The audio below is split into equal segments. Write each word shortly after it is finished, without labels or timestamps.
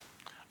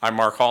I'm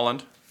Mark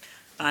Holland,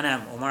 And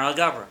I'm Omar Al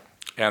Gabra.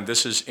 and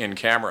this is In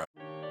Camera.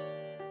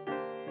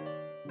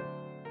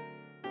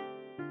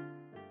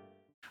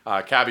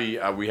 Cabby,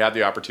 we had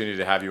the opportunity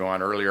to have you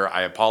on earlier.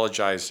 I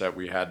apologize that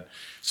we had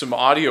some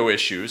audio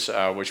issues,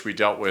 which we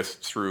dealt with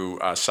through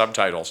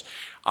subtitles.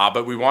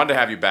 But we wanted to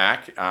have you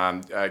back.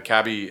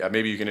 Cabby,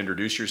 maybe you can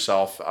introduce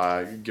yourself,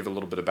 give a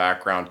little bit of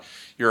background.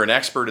 You're an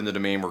expert in the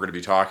domain we're going to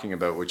be talking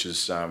about, which is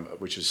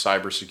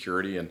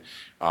cybersecurity, and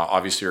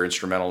obviously are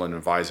instrumental in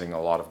advising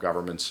a lot of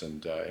governments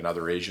and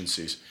other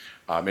agencies.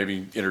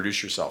 Maybe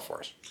introduce yourself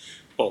for us.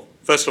 Well,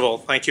 first of all,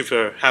 thank you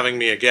for having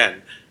me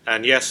again.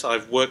 And yes,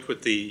 I've worked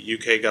with the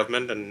UK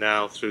government and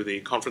now through the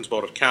Conference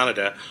Board of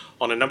Canada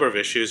on a number of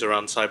issues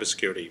around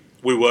cybersecurity.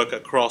 We work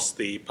across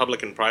the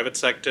public and private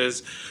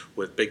sectors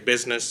with big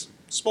business,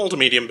 small to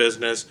medium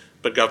business,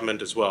 but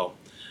government as well.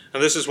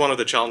 And this is one of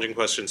the challenging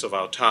questions of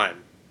our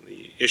time.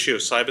 The issue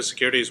of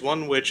cybersecurity is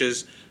one which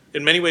is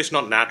in many ways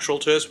not natural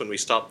to us when we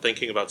start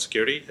thinking about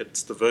security.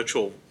 It's the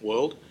virtual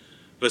world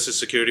versus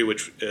security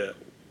which,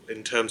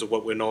 in terms of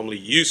what we're normally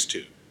used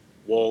to,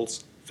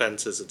 walls,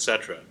 fences,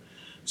 etc.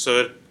 So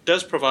it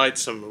does provide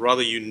some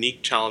rather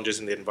unique challenges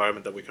in the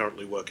environment that we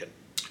currently work in.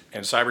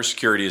 And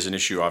cybersecurity is an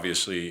issue,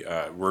 obviously,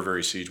 we're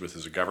very sieged with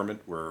as a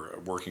government. We're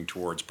working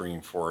towards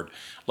bringing forward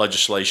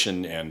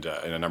legislation and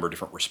a number of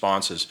different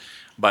responses.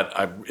 But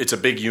it's a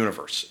big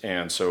universe.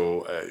 And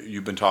so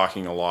you've been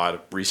talking a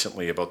lot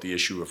recently about the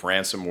issue of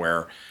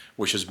ransomware,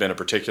 which has been a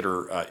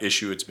particular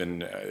issue. It's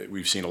been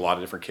we've seen a lot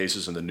of different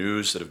cases in the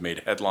news that have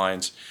made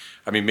headlines.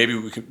 I mean,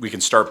 maybe we can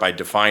start by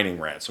defining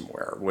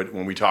ransomware.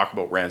 When we talk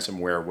about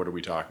ransomware, what are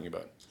we talking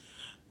about?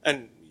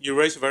 And you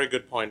raise a very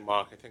good point,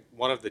 Mark. I think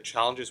one of the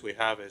challenges we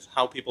have is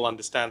how people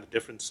understand the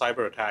different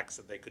cyber attacks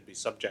that they could be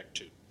subject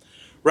to.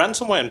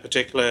 Ransomware in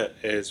particular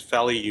is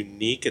fairly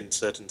unique in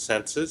certain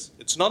senses.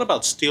 It's not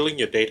about stealing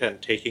your data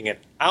and taking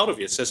it out of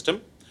your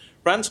system.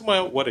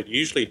 Ransomware, what it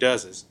usually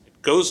does is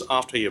it goes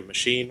after your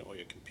machine or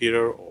your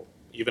computer or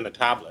even a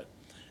tablet,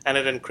 and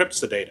it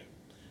encrypts the data.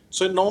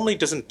 So it normally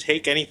doesn't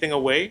take anything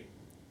away,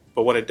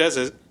 but what it does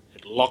is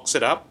it locks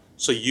it up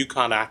so you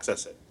can't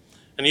access it.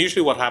 And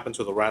usually what happens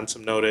with a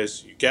ransom note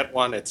is you get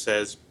one, it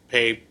says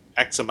pay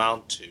X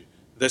amount to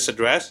this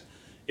address.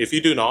 If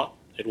you do not,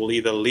 it will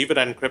either leave it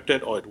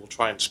encrypted or it will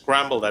try and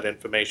scramble that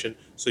information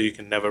so you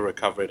can never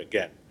recover it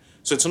again.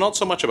 So it's not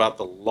so much about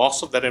the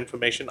loss of that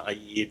information,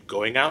 i.e. it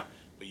going out,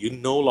 but you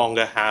no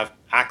longer have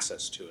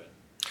access to it.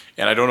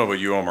 And I don't know about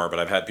you, Omar, but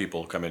I've had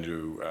people come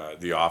into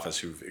the office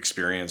who've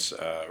experienced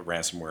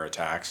ransomware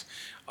attacks.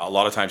 A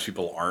lot of times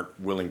people aren't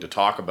willing to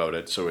talk about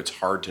it, so it's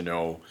hard to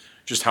know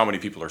just how many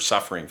people are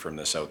suffering from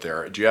this out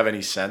there. Do you have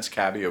any sense,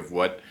 Cabby, of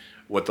what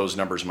those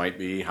numbers might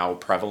be, how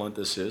prevalent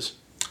this is?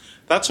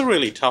 That's a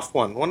really tough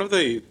one. One of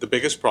the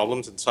biggest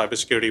problems in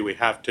cybersecurity we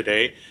have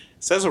today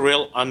is there's a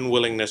real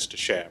unwillingness to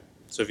share.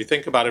 So if you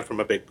think about it from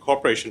a big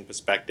corporation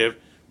perspective,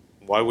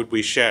 why would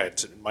we share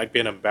it? It might be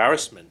an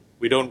embarrassment.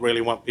 We don't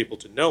really want people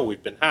to know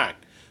we've been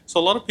hacked. So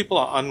a lot of people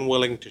are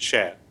unwilling to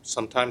share.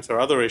 Sometimes there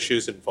are other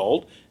issues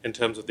involved in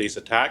terms of these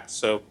attacks,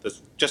 so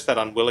there's just that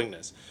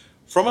unwillingness.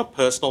 From a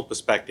personal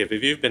perspective,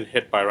 if you've been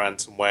hit by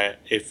ransomware,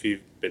 if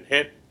you've been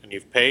hit and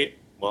you've paid,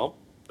 well,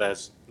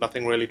 there's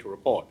nothing really to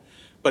report.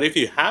 But if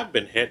you have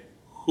been hit,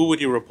 who would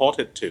you report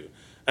it to?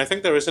 I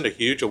think there isn't a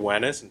huge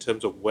awareness in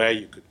terms of where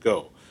you could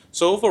go.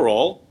 So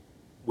overall,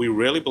 we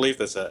really believe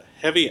there's a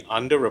heavy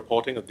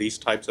underreporting of these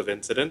types of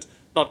incidents,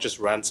 not just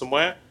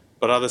ransomware,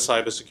 but other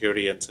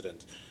cybersecurity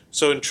incidents.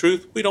 So in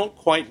truth, we don't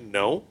quite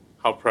know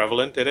how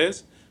prevalent it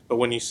is, but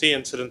when you see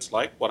incidents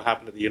like what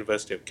happened at the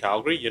University of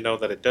Calgary, you know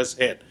that it does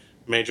hit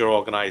major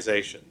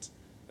organizations.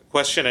 The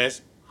question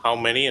is, how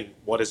many and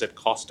what is it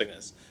costing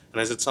us?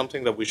 And is it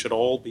something that we should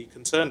all be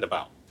concerned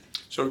about?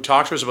 So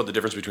talk to us about the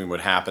difference between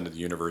what happened at the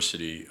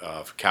University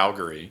of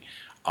Calgary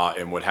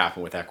and what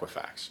happened with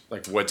Equifax.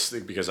 Like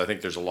because I think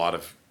there's a lot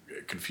of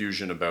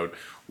confusion about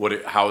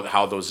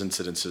how those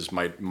incidences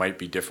might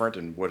be different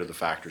and what are the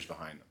factors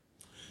behind them.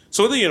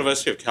 So at the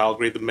University of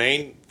Calgary, the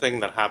main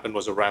thing that happened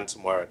was a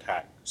ransomware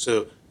attack.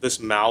 So this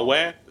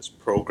malware, this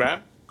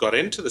program, got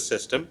into the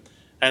system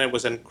and it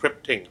was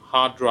encrypting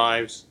hard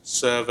drives,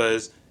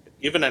 servers, it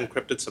even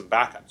encrypted some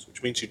backups,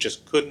 which means you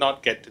just could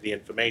not get to the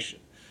information.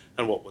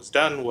 And what was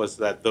done was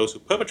that those who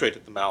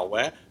perpetrated the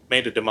malware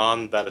made a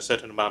demand that a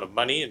certain amount of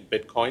money in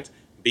bitcoins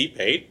be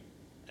paid.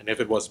 And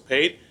if it was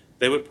paid,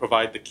 they would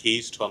provide the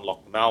keys to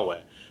unlock the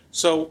malware.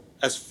 So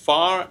as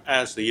far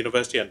as the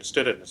university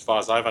understood it, and as far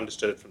as I've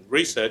understood it from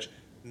research,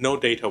 no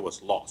data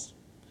was lost.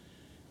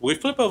 We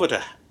flip over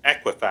to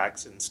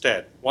Equifax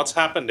instead. What's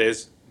happened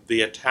is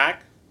the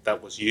attack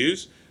that was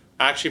used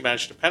actually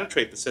managed to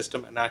penetrate the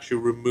system and actually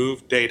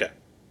remove data.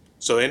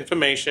 So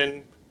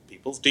information,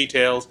 people's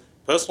details,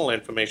 personal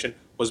information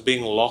was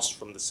being lost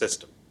from the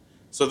system.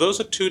 So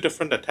those are two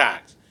different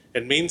attacks.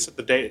 It means that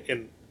the data,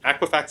 in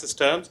Equifax's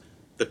terms,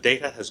 the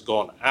data has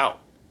gone out.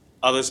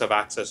 Others have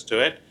access to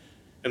it.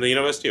 In the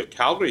University of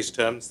Calgary's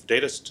terms, the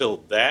data is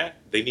still there.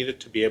 They needed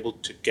to be able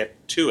to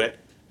get to it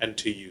and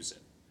to use it.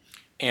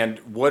 And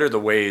what are the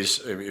ways,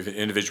 if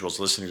individuals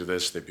listening to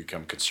this, they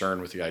become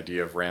concerned with the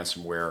idea of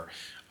ransomware?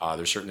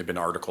 There's certainly been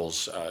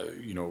articles,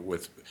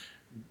 with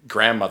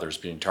grandmothers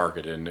being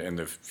targeted, and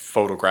the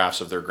photographs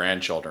of their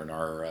grandchildren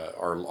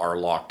are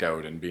locked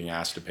out and being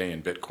asked to pay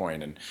in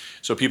Bitcoin. And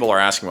so people are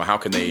asking, well, how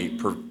can they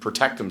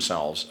protect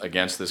themselves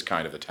against this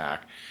kind of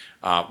attack?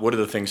 What are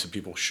the things that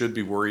people should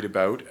be worried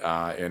about,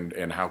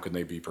 and how can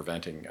they be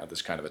preventing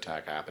this kind of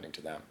attack happening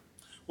to them?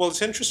 Well,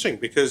 it's interesting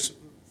because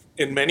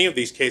in many of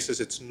these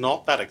cases, it's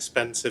not that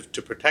expensive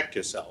to protect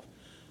yourself.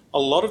 A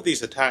lot of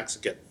these attacks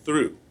get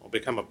through or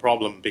become a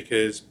problem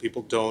because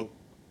people don't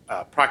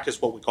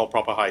practice what we call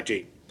proper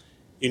hygiene.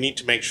 You need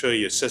to make sure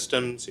your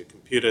systems, your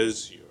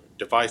computers, your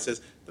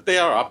devices, that they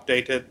are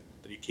updated,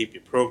 that you keep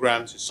your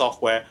programs, your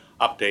software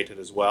updated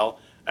as well.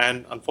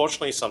 And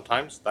unfortunately,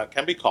 sometimes that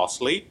can be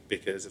costly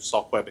because if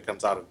software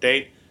becomes out of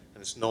date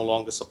and it's no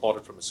longer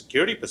supported from a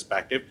security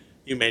perspective,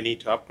 you may need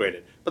to upgrade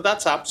it. But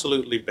that's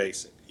absolutely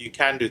basic. You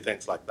can do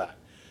things like that.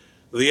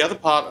 The other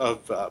part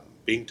of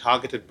being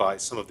targeted by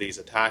some of these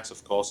attacks,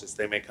 of course, is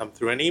they may come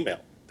through an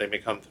email. They may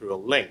come through a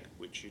link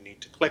which you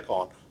need to click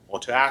on or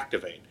to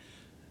activate.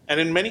 And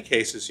in many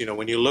cases,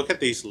 when you look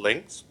at these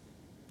links,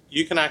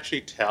 you can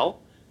actually tell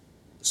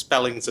the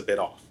spelling's a bit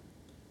off.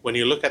 When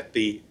you look at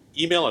the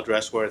email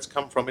address where it's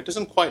come from, it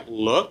doesn't quite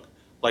look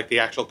like the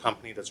actual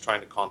company that's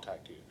trying to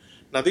contact you.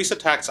 Now, these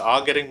attacks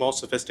are getting more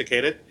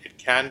sophisticated. It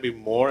can be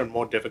more and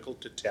more difficult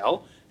to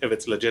tell if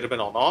it's legitimate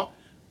or not.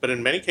 But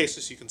in many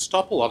cases, you can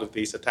stop a lot of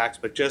these attacks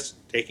by just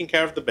taking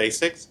care of the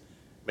basics,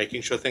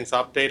 making sure things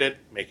are updated,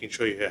 making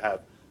sure you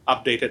have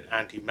updated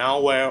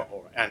anti-malware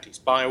or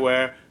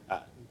anti-spyware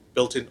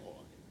built in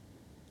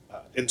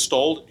or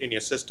installed in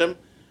your system.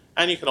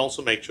 And you can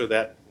also make sure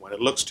that when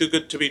it looks too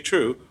good to be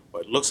true,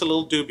 or it looks a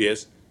little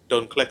dubious,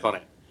 don't click on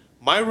it.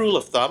 My rule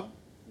of thumb,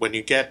 when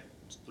you get,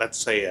 let's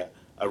say,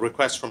 a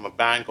request from a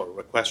bank or a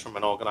request from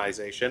an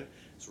organization,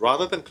 is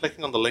rather than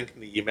clicking on the link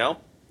in the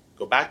email,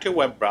 go back to your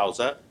web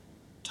browser,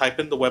 type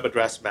in the web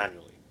address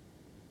manually,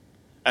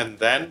 and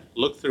then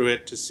look through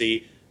it to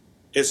see,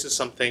 is this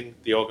something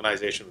the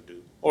organization would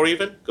do? Or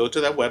even go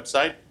to their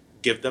website,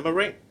 give them a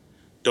ring.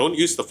 Don't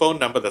use the phone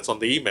number that's on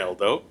the email,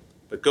 though,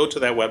 but go to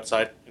their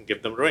website and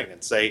give them a ring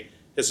and say,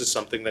 is this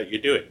something that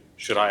you're doing?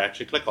 Should I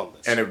actually click on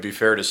this? And it would be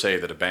fair to say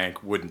that a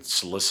bank wouldn't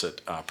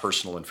solicit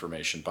personal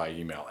information by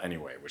email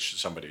anyway, which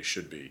somebody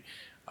should be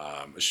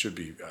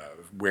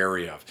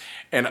wary of.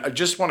 And I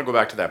just want to go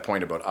back to that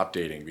point about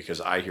updating, because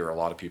I hear a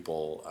lot of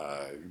people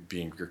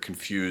being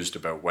confused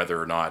about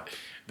whether or not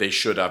they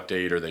should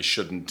update or they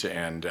shouldn't,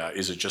 and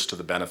is it just to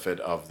the benefit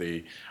of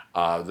the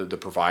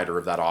provider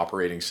of that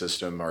operating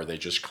system? Are they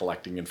just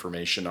collecting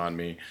information on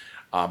me?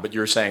 But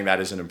you're saying that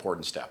is an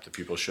important step, that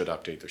people should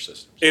update their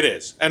systems. It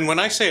is. And when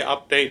I say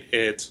update,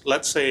 it's,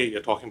 let's say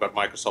you're talking about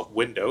Microsoft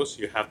Windows.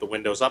 You have the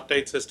Windows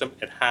Update system.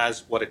 It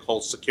has what it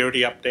calls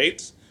security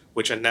updates,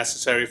 which are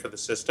necessary for the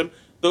system.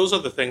 Those are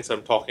the things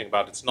I'm talking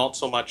about. It's not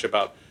so much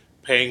about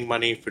paying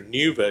money for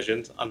new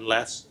versions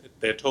unless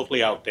they're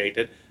totally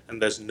outdated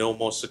and there's no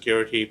more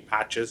security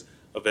patches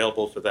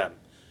available for them.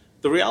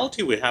 The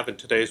reality we have in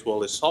today's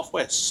world is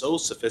software is so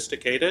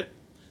sophisticated.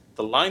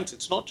 The lines,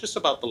 it's not just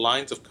about the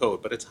lines of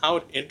code, but it's how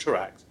it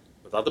interacts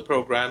with other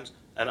programs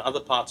and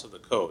other parts of the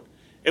code.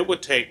 It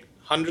would take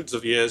hundreds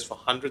of years for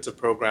hundreds of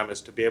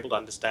programmers to be able to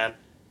understand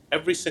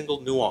every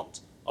single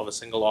nuance of a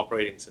single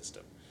operating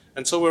system.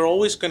 And so we're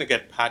always going to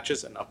get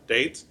patches and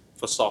updates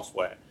for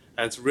software.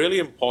 And it's really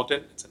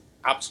important, it's an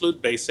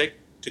absolute basic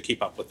to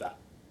keep up with that.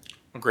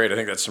 Well, great. I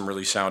think that's some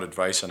really sound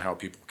advice on how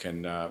people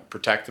can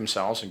protect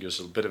themselves, and gives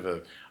a bit of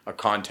a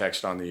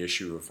context on the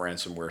issue of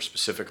ransomware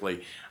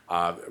specifically.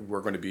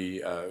 We're going to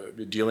be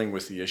dealing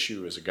with the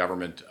issue as a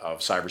government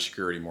of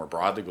cybersecurity more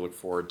broadly. We look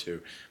forward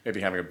to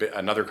maybe having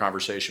another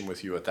conversation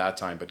with you at that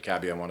time. But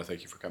Cabby, I want to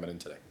thank you for coming in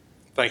today.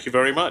 Thank you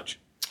very much.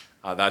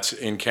 That's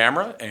In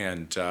Camera,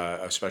 and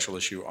a special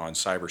issue on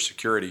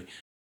cybersecurity